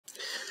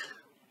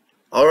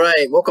All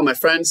right, welcome my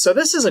friends. So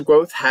this is a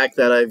growth hack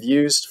that I've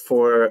used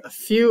for a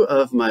few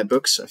of my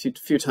books a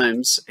few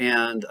times,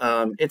 and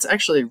it's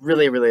actually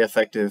really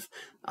effective.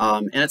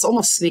 And it's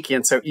almost sneaky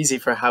and so easy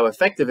for how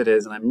effective it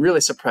is, and I'm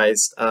really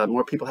surprised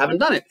more people haven't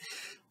done it.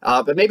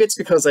 But maybe it's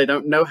because they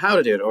don't know how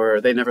to do it or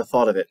they never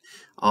thought of it.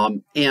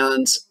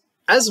 And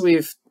as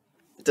we've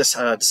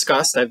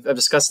discussed, I've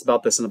discussed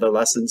about this in other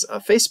lessons.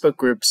 Facebook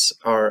groups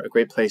are a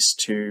great place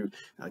to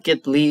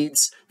get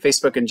leads.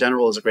 Facebook in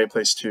general is a great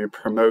place to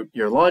promote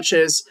your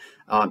launches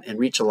and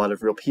reach a lot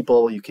of real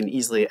people. You can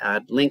easily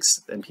add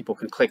links and people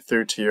can click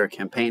through to your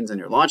campaigns and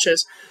your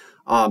launches.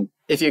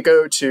 If you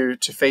go to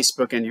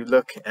Facebook and you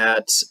look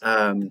at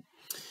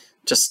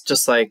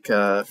just like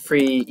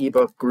free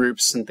ebook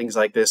groups and things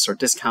like this, or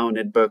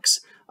discounted books,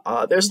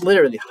 there's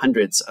literally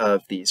hundreds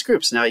of these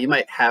groups. Now you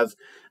might have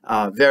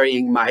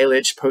varying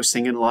mileage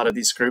posting in a lot of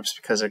these groups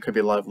because there could be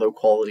a lot of low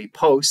quality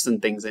posts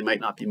and things. They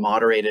might not be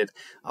moderated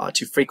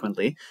too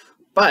frequently.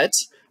 But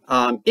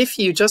if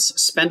you just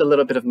spend a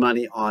little bit of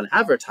money on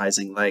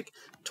advertising, like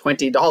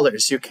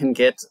 $20, you can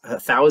get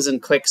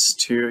 1,000 clicks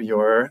to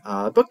your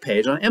book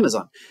page on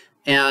Amazon.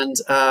 And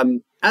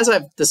as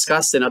I've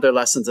discussed in other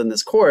lessons in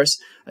this course,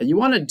 you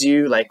want to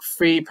do like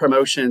free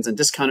promotions and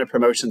discounted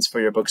promotions for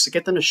your books to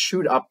get them to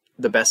shoot up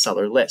the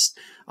bestseller list.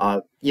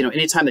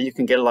 Anytime that you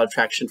can get a lot of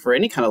traction for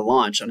any kind of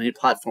launch on any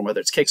platform, whether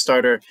it's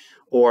Kickstarter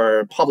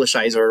or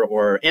Publishizer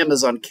or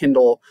Amazon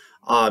Kindle,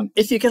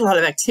 if you get a lot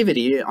of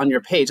activity on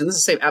your page, and this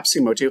is the same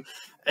AppSumo too,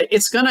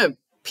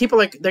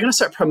 they're gonna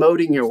start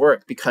promoting your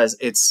work because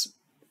it's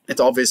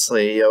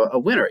obviously a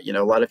winner.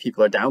 A lot of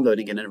people are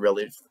downloading it in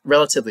a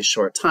relatively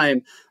short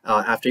time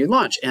after you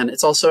launch. And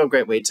it's also a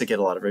great way to get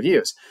a lot of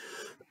reviews.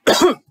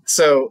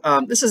 So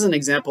this is an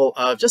example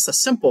of just a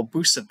simple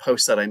boosted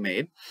post that I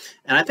made.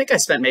 And I think I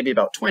spent maybe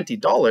about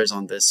 $20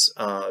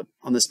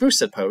 on this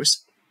boosted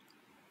post.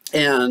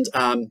 And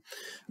I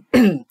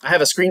have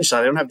a screenshot.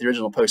 I don't have the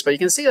original post, but you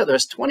can see that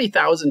there's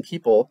 20,000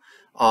 people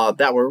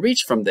that were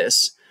reached from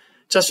this,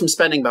 just from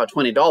spending about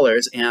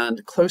 $20,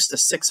 and close to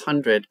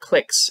 600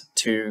 clicks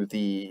to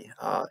the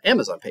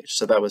Amazon page.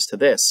 So that was to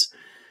this.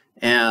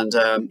 And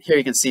here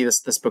you can see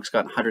this book's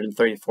got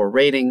 134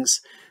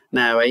 ratings.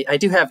 Now, I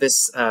do have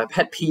this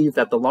pet peeve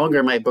that the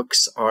longer my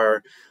books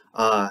are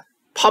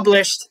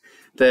published,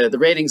 the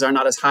ratings are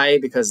not as high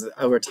because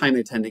over time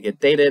they tend to get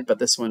dated, but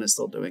this one is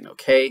still doing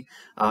okay.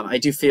 I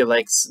do feel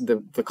like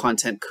the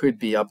content could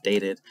be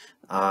updated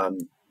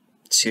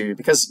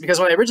because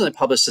when I originally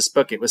published this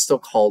book, it was still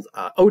called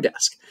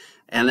Odesk.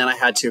 And then I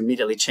had to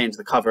immediately change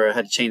the cover. I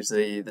had to change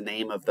the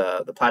name of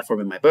the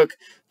platform in my book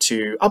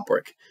to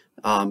Upwork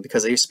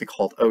because it used to be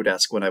called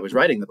Odesk when I was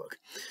writing the book.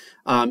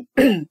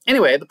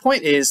 Anyway, the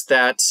point is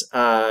that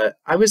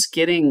I was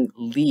getting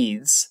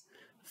leads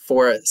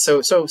for,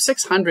 so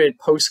 600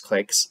 post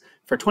clicks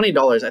for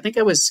 $20. I think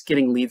I was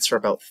getting leads for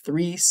about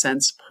 3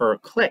 cents per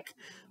click,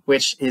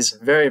 which is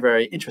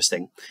very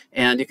interesting.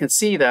 And you can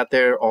see that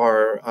there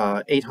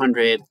are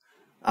 800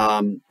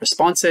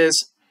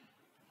 responses,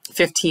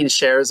 15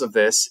 shares of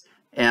this,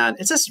 and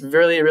it's just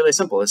really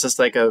simple. It's just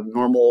like a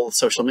normal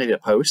social media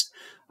post.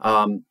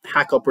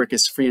 Hack Upwork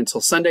is free until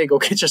Sunday. Go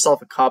get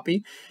yourself a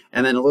copy,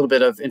 and then a little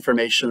bit of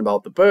information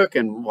about the book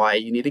and why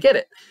you need to get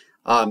it.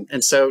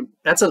 And so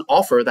that's an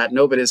offer that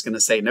nobody's going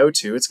to say no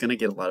to. It's going to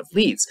get a lot of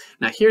leads.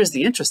 Now, here's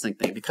the interesting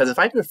thing, because if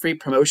I do a free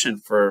promotion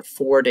for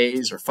 4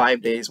 days or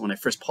 5 days when I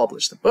first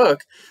publish the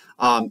book,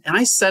 and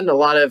I send a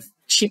lot of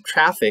cheap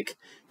traffic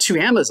to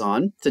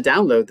Amazon to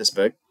download this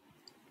book,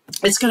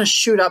 it's going to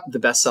shoot up the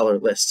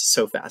bestseller list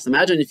so fast.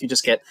 Imagine if you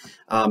just get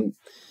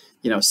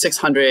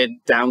 600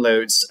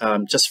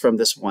 downloads just from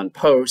this one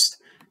post,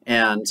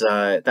 and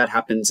that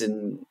happens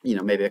in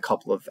maybe a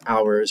couple of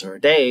hours or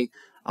a day.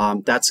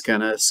 That's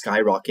going to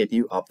skyrocket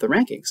you up the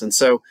rankings. And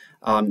so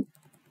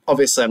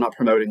obviously I'm not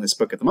promoting this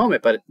book at the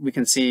moment, but we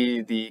can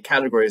see the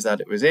categories that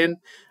it was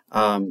in: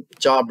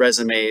 job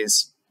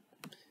resumes,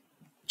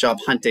 job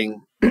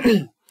hunting.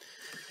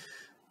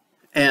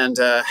 And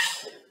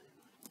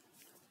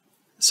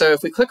so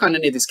if we click on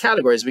any of these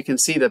categories, we can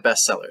see the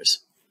bestsellers.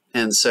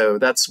 And so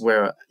that's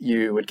where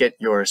you would get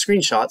your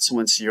screenshots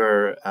once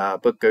your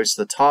book goes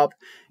to the top.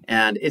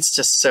 And it's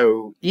just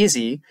so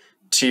easy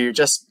to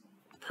just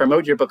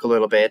promote your book a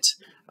little bit,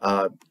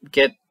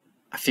 get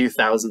a few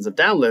thousands of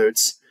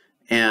downloads,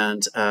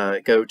 and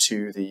go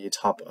to the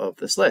top of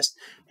this list.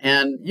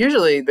 And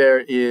usually there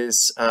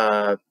is,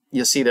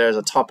 you'll see there's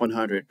a top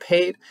 100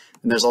 paid,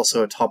 and there's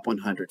also a top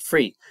 100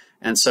 free.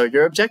 And so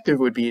your objective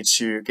would be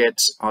to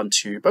get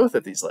onto both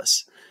of these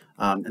lists,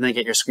 and then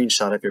get your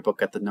screenshot of your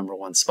book at the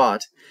 #1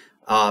 spot.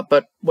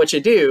 But what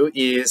you do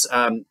is,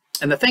 and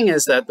the thing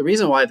is that the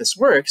reason why this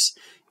works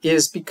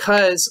is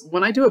because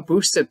when I do a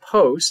boosted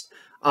post,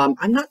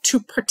 I'm not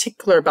too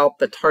particular about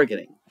the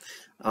targeting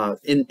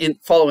in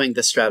following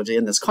this strategy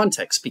in this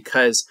context,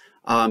 because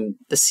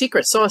the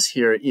secret sauce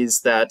here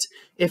is that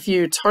if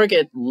you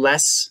target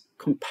less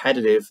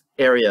competitive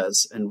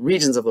areas and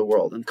regions of the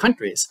world and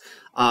countries,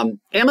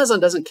 Amazon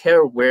doesn't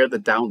care where the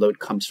download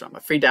comes from. A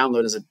free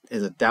download is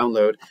a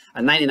download.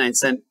 A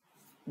 99-cent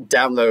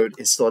download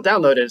is still a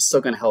download, and it's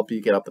still going to help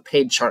you get up the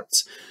paid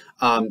charts.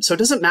 So it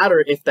doesn't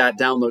matter if that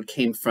download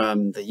came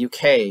from the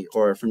UK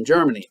or from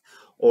Germany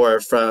or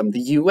from the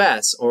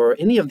US or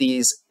any of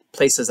these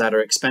places that are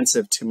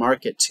expensive to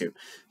market to.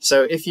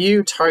 So if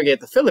you target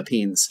the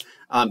Philippines,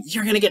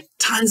 you're going to get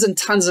tons and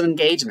tons of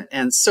engagement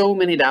and so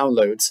many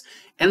downloads,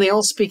 and they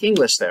all speak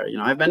English there. You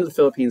know, I've been to the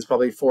Philippines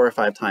probably 4 or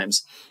 5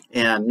 times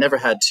and never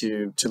had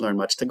to learn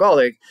much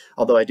Tagalog,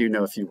 although I do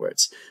know a few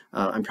words,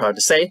 I'm proud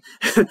to say.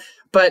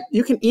 But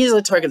you can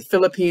easily target the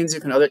Philippines. You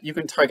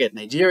can target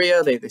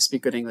Nigeria. They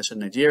speak good English in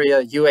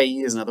Nigeria.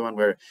 UAE is another one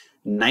where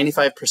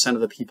 95%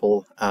 of the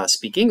people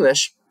speak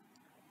English,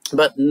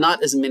 but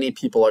not as many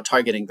people are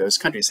targeting those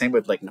countries. Same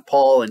with like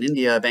Nepal and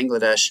India,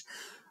 Bangladesh,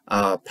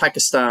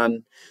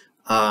 Pakistan.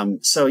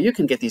 So you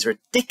can get these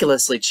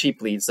ridiculously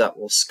cheap leads that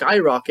will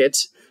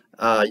skyrocket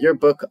your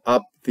book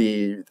up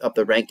the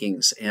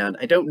rankings. And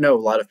I don't know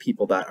a lot of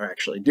people that are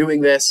actually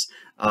doing this.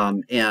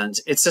 And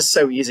it's just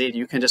so easy.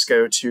 You can just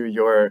go to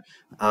your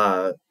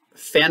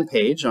fan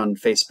page on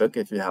Facebook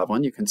if you have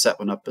one. You can set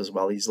one up as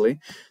well easily.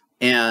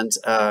 And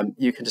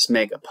you can just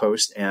make a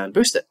post and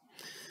boost it.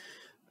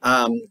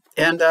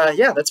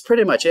 Yeah, that's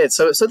pretty much it.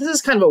 So this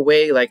is kind of a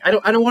way, like, I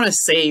don't want to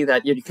say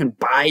that you can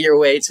buy your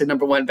way to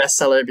 #1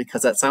 bestseller,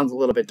 because that sounds a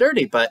little bit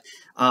dirty, but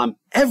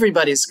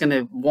everybody's going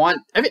to want,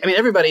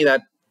 everybody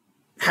that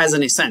has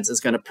any sense is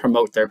going to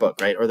promote their book,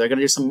 right? Or they're going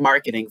to do some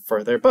marketing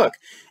for their book.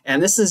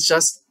 And this is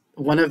just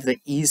one of the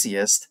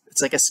easiest,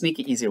 it's like a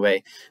sneaky easy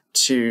way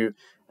to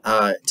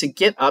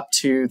get up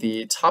to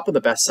the top of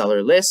the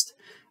bestseller list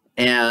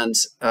and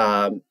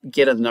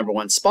get a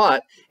 #1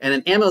 spot. And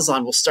then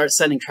Amazon will start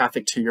sending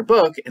traffic to your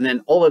book, and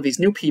then all of these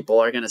new people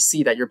are going to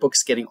see that your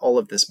book's getting all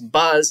of this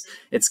buzz.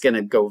 It's going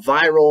to go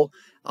viral,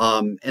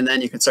 and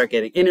then you can start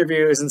getting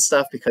interviews and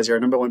stuff because you're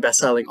a #1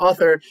 best-selling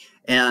author,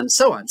 and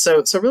so on.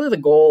 So really the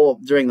goal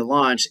during the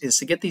launch is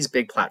to get these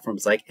big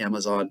platforms like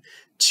Amazon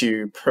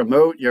to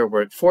promote your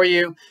work for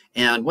you,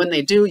 and when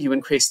they do, you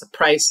increase the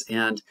price.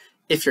 And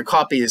if your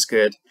copy is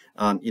good,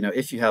 you know,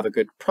 if you have a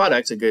good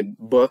product, a good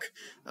book,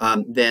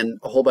 then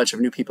a whole bunch of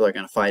new people are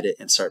going to find it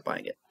and start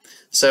buying it.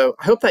 So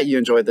I hope that you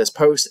enjoyed this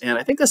post, and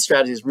I think this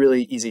strategy is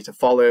really easy to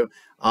follow.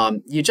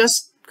 You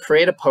just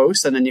create a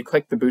post and then you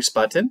click the boost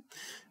button.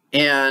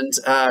 And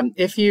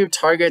if you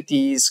target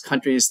these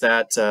countries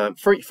that,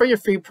 for your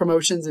free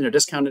promotions and your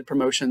discounted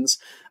promotions,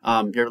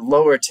 your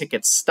lower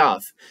ticket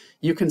stuff,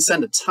 you can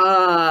send a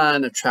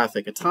ton of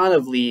traffic, a ton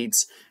of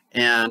leads,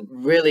 and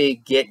really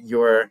get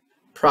your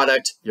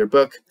product, your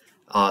book,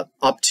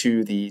 up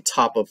to the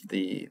top of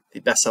the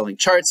best-selling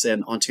charts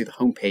and onto the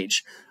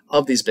homepage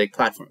of these big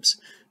platforms.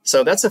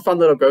 So that's a fun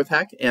little growth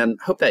hack, and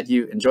hope that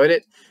you enjoyed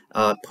it.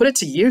 Put it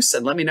to use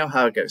and let me know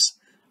how it goes.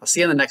 I'll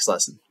see you in the next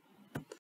lesson.